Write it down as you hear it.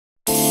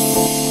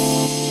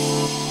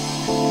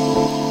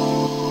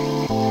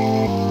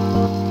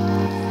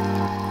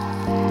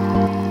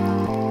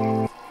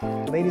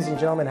Ladies and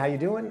gentlemen, how you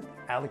doing?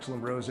 Alex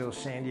Lombrozo,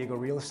 San Diego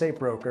real estate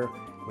broker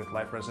with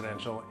Life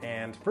Residential.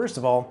 And first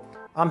of all,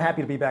 I'm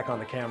happy to be back on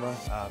the camera.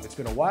 It's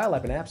been a while.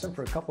 I've been absent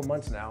for a couple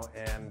months now,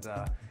 and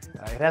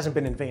it hasn't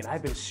been in vain.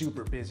 I've been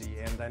super busy,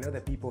 and I know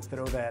that people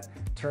throw that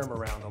term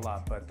around a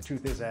lot, but the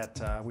truth is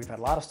that we've had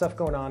a lot of stuff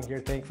going on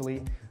here,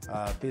 thankfully.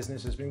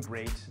 Business has been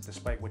great,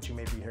 despite what you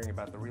may be hearing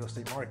about the real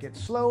estate market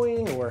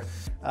slowing, or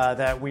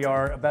that we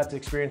are about to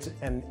experience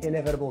an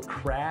inevitable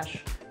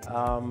crash.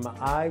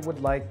 I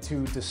would like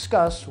to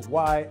discuss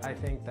why I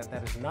think that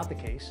that is not the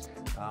case.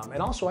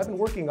 And also, I've been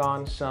working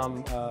on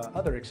some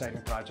other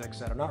exciting projects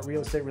that are not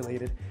real estate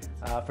related.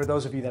 For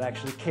those of you that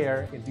actually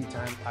care, in due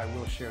time, I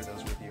will share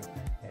those with you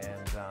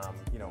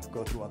and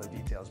go through all the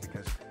details,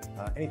 because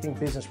anything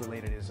business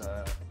related is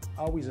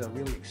always a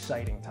really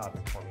exciting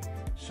topic for me.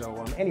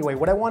 So anyway,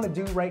 what I want to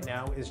do right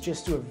now is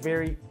just do a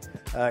very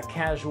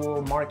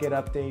casual market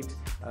update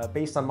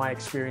based on my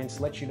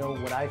experience, let you know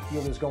what I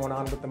feel is going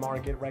on with the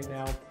market right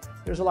now.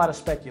 There's a lot of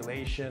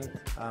speculation.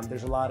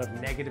 There's a lot of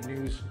negative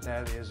news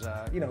that is,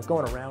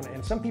 going around,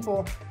 and some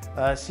people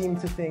seem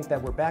to think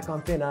that we're back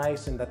on thin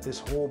ice and that this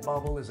whole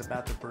bubble is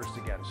about to burst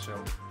again.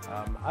 So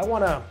I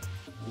want to,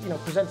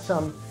 present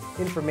some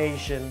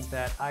information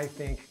that I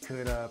think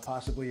could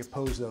possibly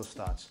oppose those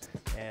thoughts.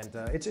 And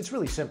it's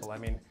really simple. I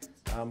mean,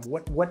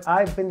 what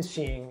I've been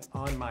seeing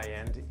on my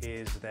end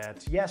is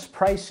that yes,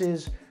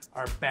 prices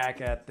are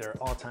back at their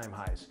all-time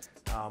highs.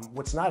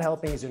 What's not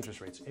helping is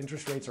interest rates.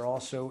 Interest rates are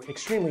also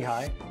extremely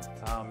high.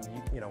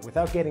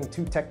 Without getting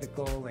too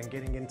technical and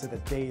getting into the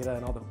data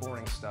and all the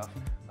boring stuff,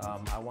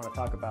 I want to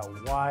talk about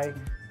why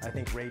I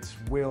think rates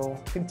will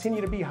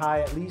continue to be high,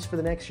 at least for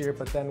the next year,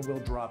 but then will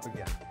drop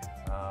again.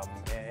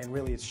 And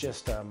really, it's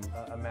just a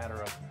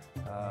matter of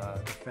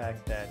the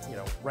fact that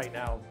right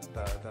now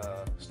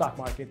the stock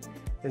market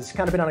has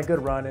kind of been on a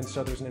good run, and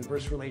so there's an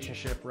inverse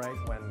relationship, right?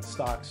 When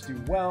stocks do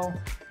well,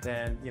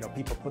 then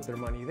people put their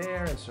money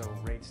there, and so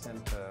rates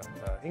tend to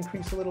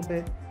increase a little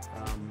bit,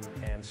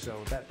 and so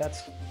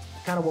that's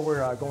kind of what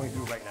we're going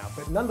through right now.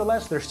 But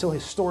nonetheless, they're still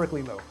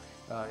historically low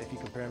if you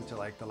compare them to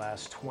like the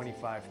last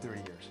 25, 30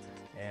 years.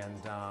 And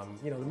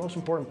the most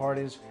important part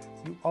is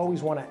you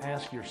always want to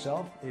ask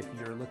yourself, if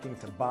you're looking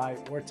to buy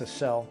or to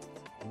sell,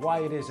 why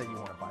it is that you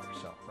want to buy or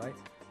sell, right?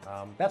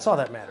 That's all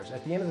that matters.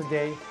 At the end of the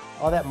day,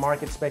 all that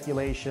market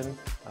speculation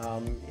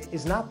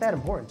is not that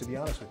important, to be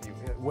honest with you.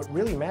 What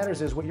really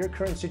matters is what your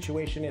current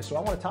situation is. So I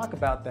want to talk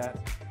about that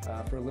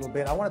for a little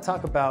bit. I want to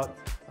talk about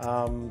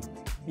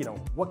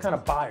what kind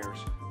of buyers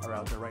are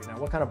out there right now.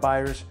 What kind of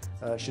buyers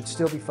should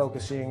still be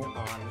focusing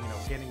on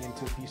getting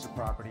into a piece of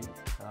property.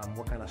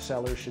 What kind of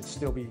sellers should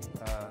still be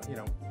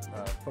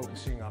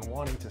focusing on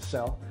wanting to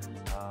sell,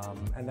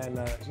 and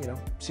then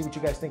see what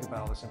you guys think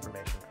about all this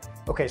information.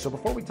 Okay, so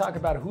before we talk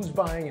about who's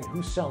buying and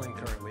who's selling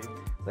currently,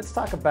 let's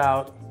talk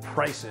about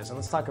prices, and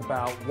let's talk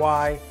about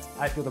why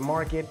I feel the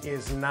market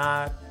is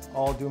not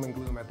all doom and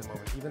gloom at the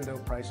moment, even though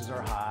prices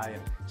are high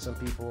and some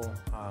people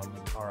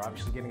are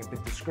obviously getting a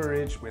bit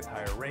discouraged with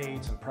higher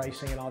rates and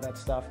pricing and all that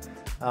stuff.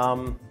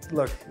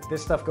 Look,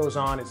 this stuff goes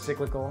on, it's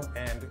cyclical,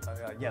 and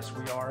yes,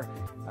 we are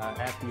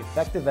at the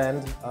effective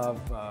end of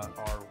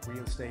our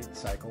real estate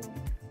cycle,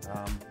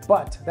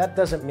 but that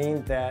doesn't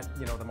mean that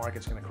the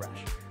market's going to crash.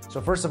 So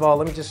first of all,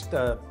 let me just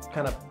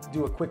kind of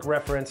do a quick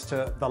reference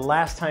to the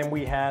last time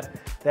we had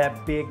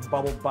that big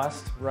bubble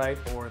bust, right?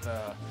 Or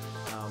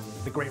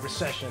the Great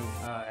Recession,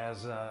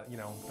 as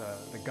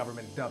the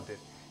government dubbed it.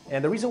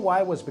 And the reason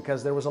why was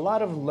because there was a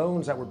lot of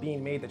loans that were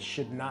being made that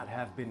should not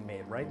have been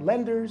made, right?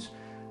 Lenders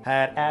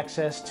had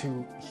access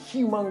to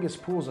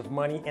humongous pools of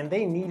money, and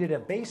they needed to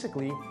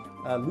basically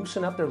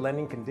loosen up their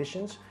lending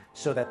conditions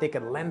so that they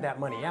could lend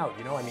that money out.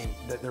 I mean,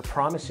 they're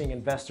promising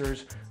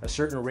investors a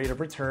certain rate of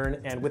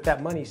return, and with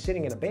that money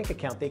sitting in a bank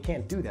account, they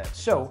can't do that.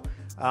 So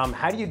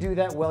how do you do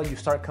that? Well, you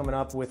start coming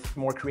up with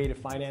more creative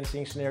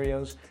financing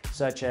scenarios,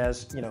 such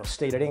as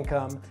stated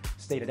income,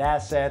 stated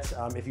assets.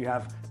 If you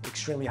have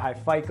extremely high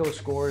FICO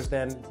scores,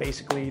 then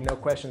basically no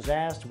questions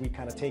asked. We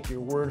kind of take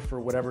your word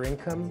for whatever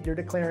income you're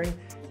declaring,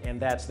 and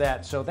that's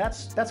that. So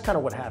that's kind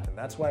of what happened.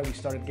 That's why we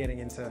started getting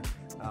into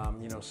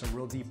some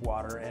real deep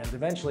water, and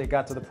eventually it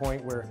got to the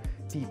point where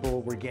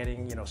people were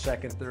getting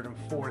second, third, and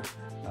fourth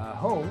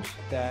homes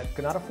that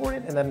could not afford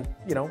it, and then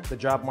the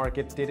job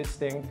market did its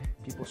thing.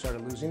 People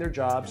started losing their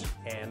jobs,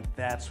 and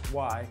that's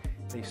why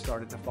they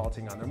started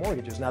defaulting on their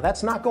mortgages. Now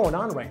that's not going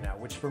on right now,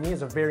 which for me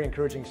is a very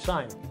encouraging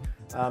sign.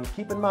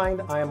 Keep in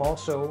mind, I am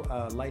also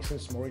a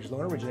licensed mortgage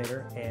loan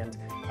originator, and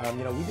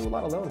we do a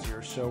lot of loans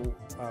here. So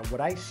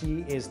what I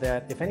see is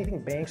that if anything,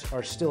 banks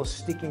are still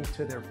sticking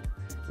to their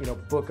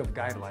book of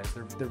guidelines.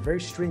 They're very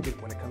stringent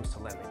when it comes to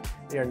lending.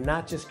 They are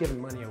not just giving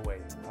money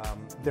away.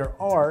 There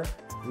are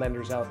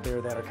lenders out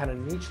there that are kind of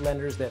niche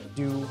lenders that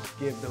do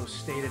give those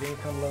stated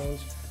income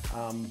loans,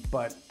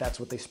 but that's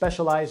what they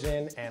specialize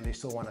in, and they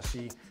still want to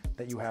see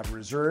that you have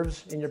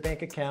reserves in your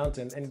bank account,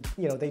 and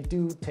they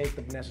do take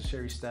the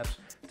necessary steps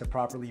to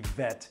properly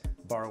vet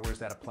borrowers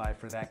that apply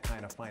for that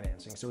kind of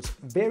financing. So it's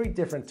very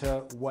different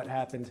to what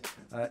happened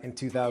in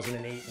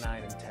 2008,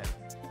 9, and 10.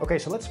 Okay,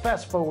 so let's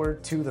fast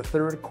forward to the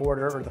third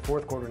quarter, or the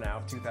fourth quarter now,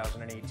 of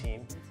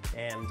 2018,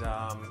 and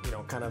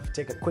kind of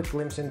take a quick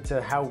glimpse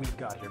into how we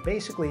got here.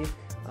 Basically,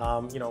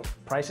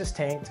 prices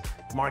tanked,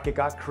 market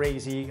got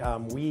crazy,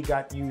 we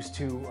got used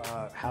to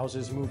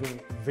houses moving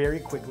very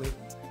quickly,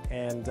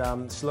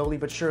 and slowly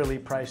but surely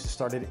prices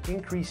started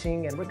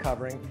increasing and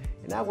recovering,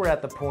 and now we're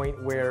at the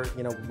point where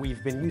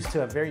we've been used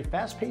to a very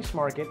fast-paced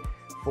market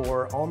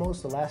for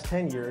almost the last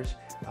 10 years.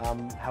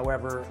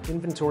 However,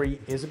 inventory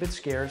is a bit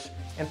scarce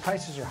and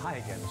prices are high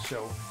again.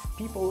 So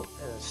people,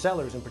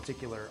 sellers in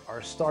particular,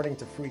 are starting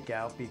to freak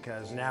out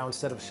because now,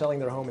 instead of selling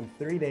their home in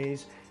 30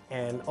 days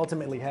and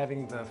ultimately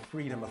having the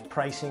freedom of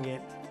pricing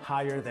it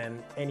higher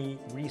than any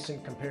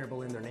recent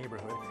comparable in their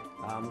neighborhood,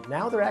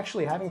 now they're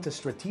actually having to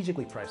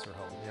strategically price their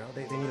home.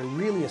 They need to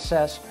really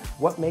assess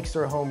what makes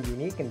their home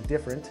unique and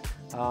different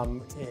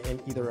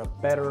in either a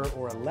better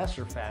or a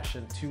lesser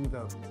fashion to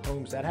the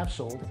homes that have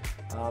sold,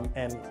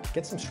 and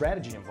get some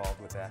strategy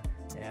involved with that.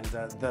 And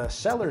the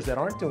sellers that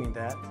aren't doing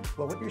that,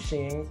 well, what you're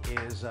seeing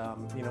is,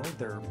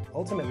 they're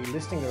ultimately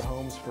listing their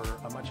homes for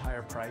a much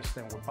higher price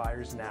than what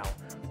buyers now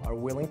are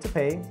willing to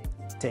pay.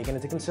 Taking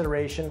into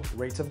consideration,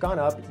 rates have gone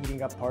up,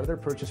 eating up part of their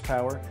purchase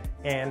power,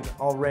 and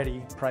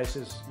already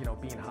prices,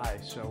 being high.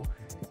 So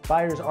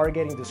buyers are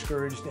getting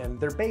discouraged, and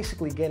they're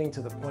basically getting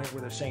to the point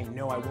where they're saying,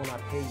 no, I will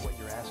not pay what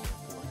you're asking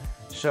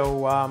for.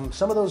 So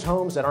some of those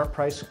homes that aren't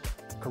priced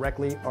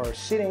correctly are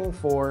sitting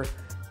for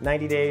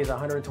 90 days,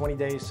 120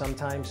 days,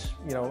 sometimes,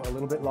 a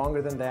little bit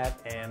longer than that.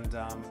 And,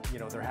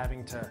 they're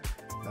having to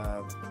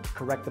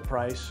correct the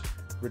price,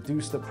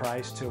 reduce the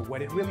price to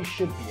what it really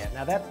should be at.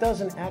 Now, that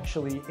doesn't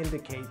actually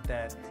indicate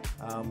that,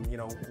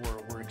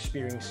 we're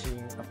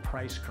experiencing a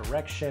price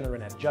correction or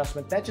an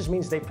adjustment. That just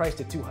means they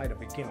priced it too high to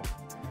begin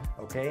with,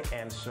 okay?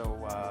 And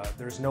so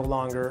there's no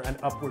longer an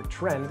upward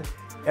trend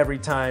every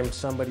time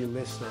somebody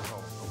lists their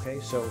home, okay?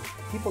 So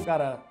people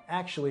gotta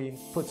actually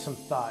put some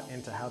thought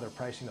into how they're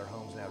pricing their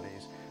homes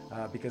nowadays,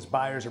 because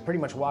buyers are pretty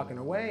much walking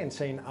away and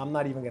saying, I'm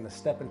not even gonna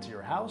step into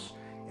your house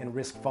and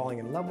risk falling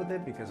in love with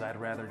it because I'd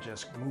rather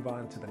just move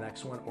on to the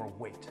next one or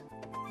wait.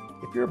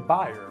 If you're a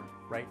buyer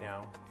right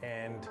now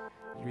and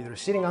you're either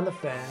sitting on the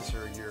fence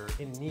or you're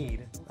in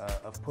need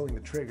of pulling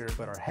the trigger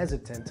but are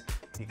hesitant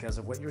because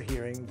of what you're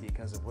hearing,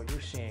 because of what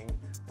you're seeing,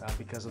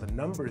 because of the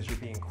numbers you're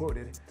being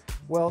quoted,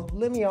 well,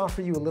 let me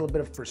offer you a little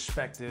bit of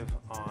perspective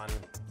on,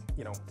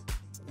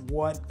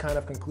 what kind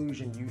of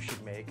conclusion you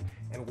should make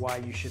and why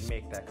you should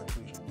make that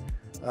conclusion.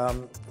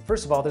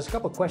 First of all, there's a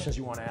couple of questions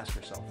you want to ask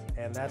yourself,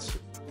 and that's,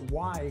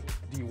 why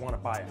do you want to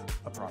buy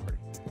a property?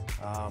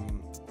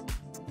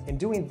 In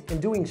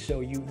doing so,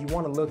 you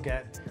want to look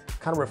at,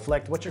 kind of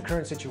reflect what your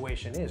current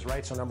situation is,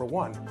 right? So number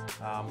one,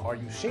 are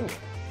you single?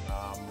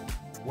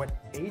 What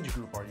age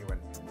group are you in?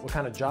 What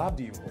kind of job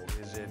do you hold?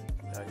 Is it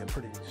a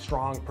pretty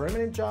strong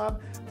permanent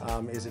job?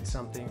 Is it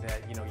something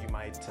that you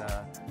might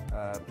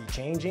be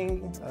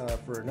changing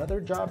for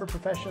another job or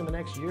profession in the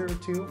next year or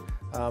two?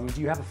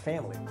 Do you have a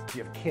family? Do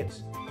you have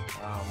kids?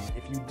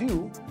 If you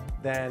do,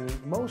 then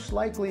most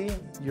likely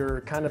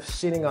you're kind of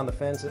sitting on the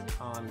fence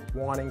on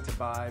wanting to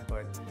buy,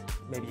 but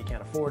maybe you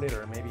can't afford it,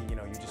 or maybe you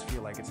just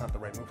feel like it's not the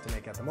right move to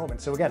make at the moment.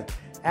 So again,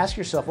 ask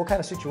yourself, what kind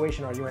of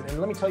situation are you in? And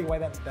let me tell you why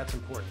that's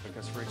important.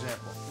 Because, for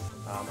example,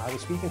 I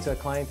was speaking to a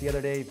client the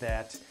other day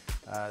that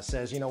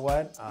says,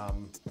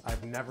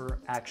 I've never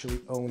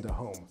actually owned a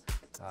home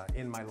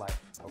in my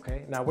life,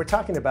 okay? Now, we're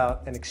talking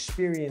about an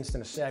experienced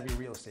and a savvy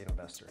real estate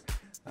investor.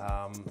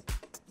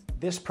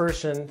 This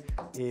person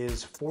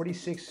is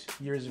 46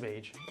 years of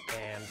age,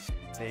 and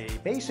they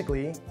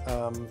basically,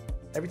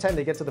 every time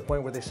they get to the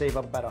point where they save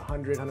up about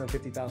 $100,000,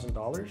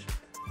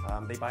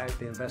 $150,000,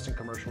 they invest in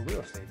commercial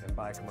real estate and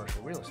buy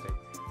commercial real estate,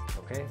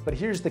 okay? But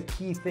here's the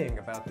key thing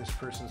about this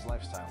person's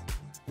lifestyle.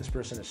 This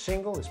person is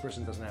single, this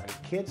person doesn't have any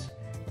kids,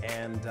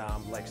 and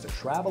likes to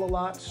travel a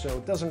lot,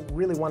 so doesn't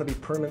really want to be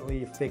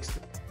permanently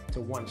fixed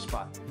to one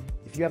spot.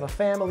 If you have a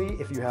family,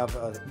 if you have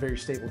a very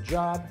stable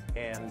job,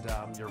 and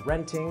you're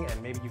renting,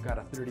 and maybe you've got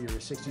a 30 or a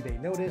 60-day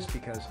notice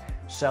because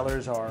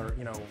sellers are,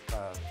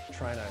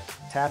 trying to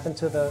tap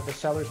into the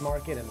seller's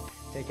market and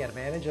take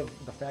advantage of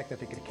the fact that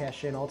they could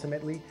cash in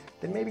ultimately,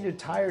 then maybe you're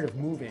tired of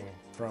moving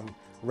from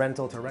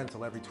rental to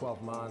rental every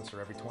 12 months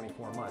or every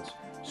 24 months.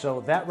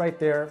 So that right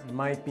there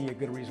might be a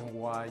good reason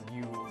why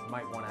you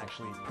might want to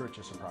actually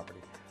purchase a property.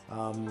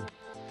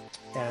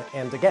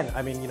 And again,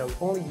 I mean,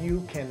 only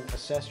you can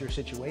assess your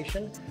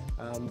situation,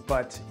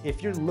 but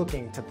if you're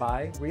looking to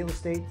buy real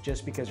estate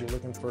just because you're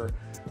looking for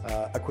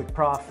a quick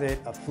profit,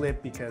 a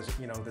flip, because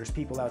there's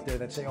people out there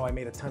that say, oh, I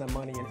made a ton of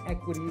money in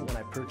equity when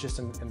I purchased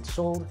and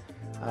sold,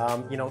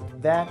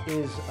 that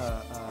is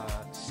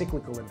a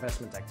cyclical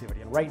investment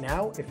activity. And right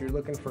now, if you're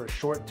looking for a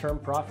short-term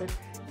profit,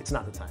 it's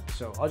not the time.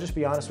 So I'll just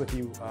be honest with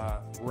you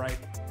right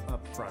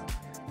up front.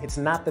 It's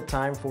not the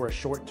time for a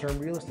short-term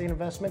real estate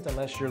investment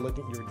unless you're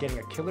getting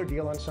a killer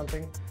deal on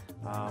something,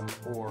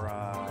 or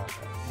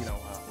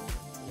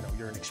you're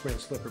you're an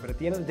experienced flipper. But at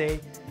the end of the day,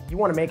 you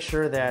want to make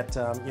sure that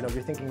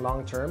you're thinking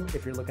long term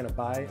if you're looking to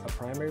buy a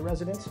primary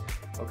residence,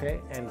 okay,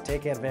 and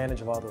take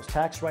advantage of all those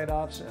tax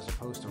write-offs as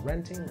opposed to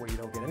renting, where you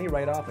don't get any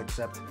write-off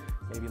except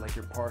maybe like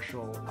your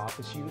partial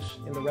office use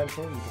in the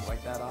rental. You can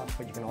write that off,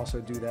 but you can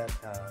also do that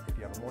if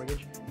you have a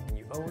mortgage and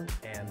you own,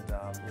 and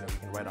you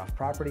can write off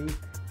property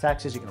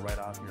taxes, you can write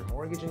off your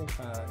mortgage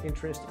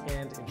interest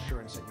and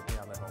insurance that you pay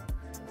on that home.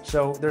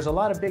 So there's a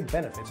lot of big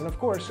benefits. And of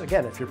course,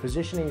 again, if you're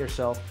positioning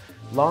yourself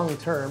long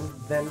term,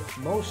 then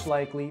most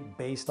likely,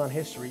 based on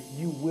history,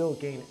 you will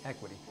gain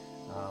equity.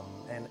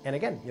 And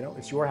again,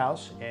 it's your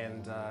house,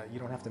 and you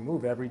don't have to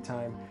move every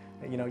time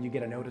you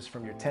get a notice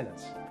from your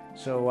tenants.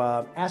 So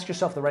ask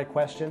yourself the right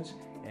questions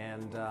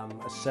and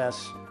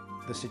assess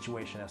the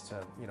situation as to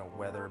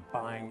whether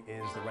buying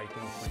is the right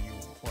thing for you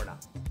or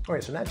not. All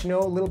right, so now that you know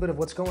a little bit of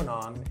what's going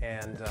on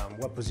and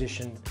what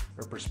position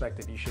or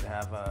perspective you should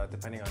have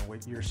depending on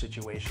what your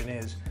situation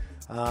is,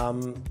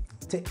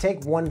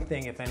 take one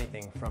thing, if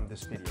anything, from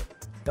this video.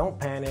 Don't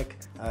panic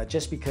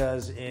just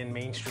because in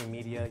mainstream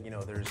media,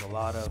 there's a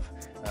lot of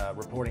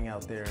reporting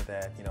out there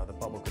that the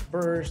bubble could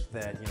burst,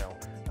 that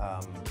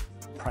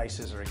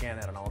prices are again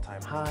at an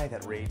all-time high,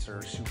 that rates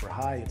are super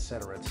high,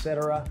 etc.,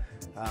 etc.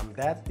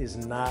 That is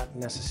not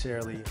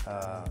necessarily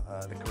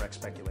the correct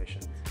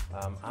speculation.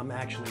 I'm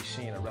actually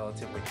seeing a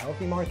relatively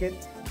healthy market.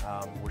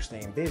 We're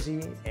staying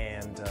busy,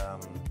 and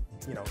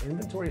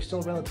inventory is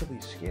still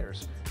relatively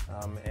scarce,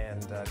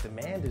 and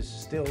demand is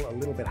still a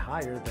little bit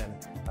higher than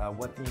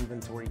what the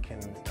inventory can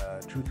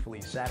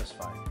truthfully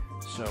satisfy.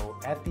 So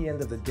at the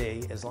end of the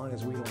day, as long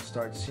as we don't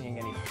start seeing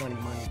any funny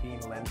money being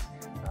lent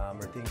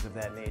or things of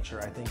that nature,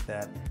 I think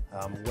that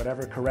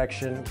whatever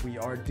correction we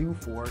are due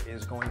for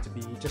is going to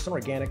be just an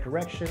organic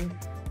correction.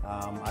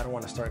 I don't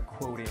want to start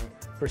quoting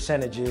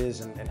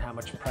percentages and how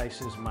much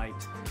prices might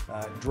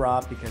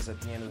drop, because at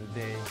the end of the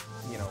day,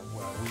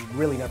 we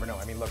really never know.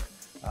 I mean, look,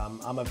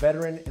 I'm a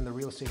veteran in the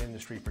real estate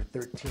industry for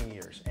 13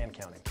 years and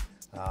counting.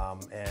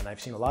 And I've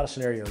seen a lot of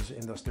scenarios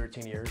in those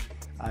 13 years.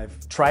 I've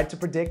tried to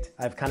predict.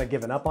 I've kind of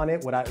given up on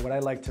it. What I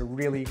like to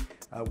really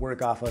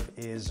work off of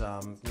is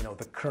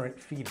the current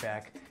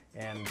feedback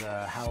and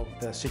how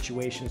the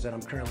situations that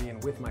I'm currently in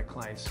with my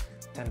clients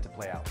tend to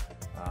play out.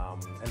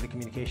 And the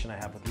communication I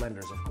have with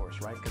lenders, of course,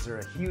 right? Because they're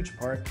a huge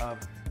part of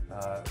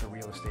the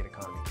real estate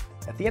economy.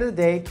 At the end of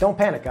the day, don't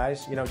panic,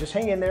 guys. Just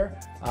hang in there,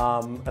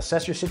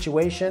 assess your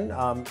situation.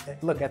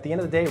 Look, at the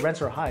end of the day,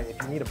 rents are high.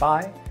 If you need to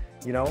buy,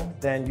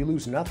 then you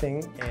lose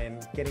nothing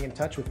in getting in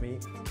touch with me,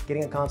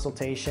 getting a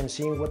consultation,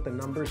 seeing what the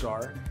numbers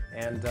are,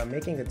 and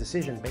making a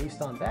decision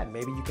based on that.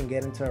 Maybe you can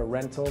get into a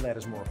rental that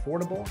is more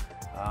affordable,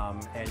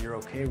 and you're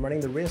okay running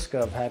the risk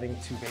of having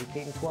to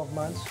vacate in 12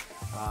 months,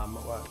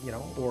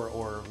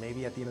 or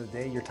maybe at the end of the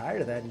day, you're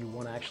tired of that and you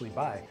want to actually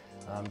buy.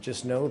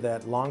 Just know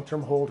that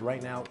long-term hold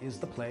right now is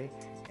the play.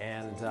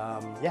 And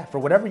yeah, for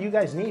whatever you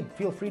guys need,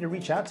 feel free to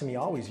reach out to me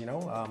always.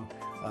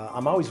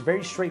 I'm always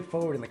very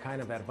straightforward in the kind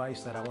of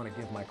advice that I want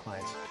to give my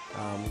clients.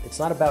 It's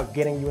not about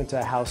getting you into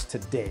a house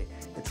today.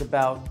 It's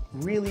about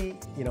really,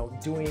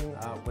 doing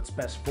what's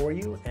best for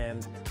you.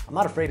 And I'm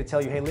not afraid to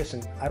tell you, hey,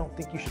 listen, I don't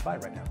think you should buy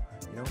right now.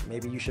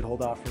 Maybe you should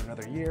hold off for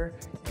another year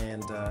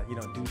and,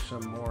 do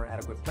some more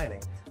adequate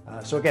planning.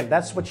 So again,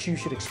 that's what you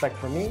should expect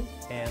from me.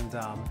 And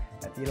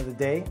at the end of the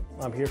day,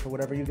 I'm here for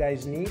whatever you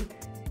guys need.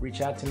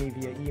 Reach out to me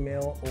via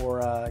email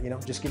or,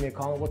 just give me a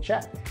call and we'll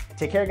chat.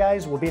 Take care,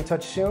 guys. We'll be in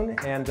touch soon.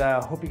 And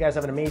hope you guys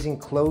have an amazing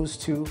close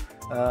to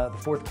the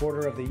fourth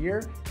quarter of the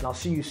year. And I'll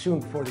see you soon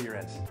before the year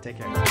ends. Take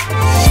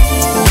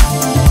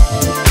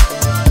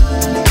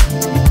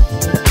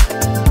care.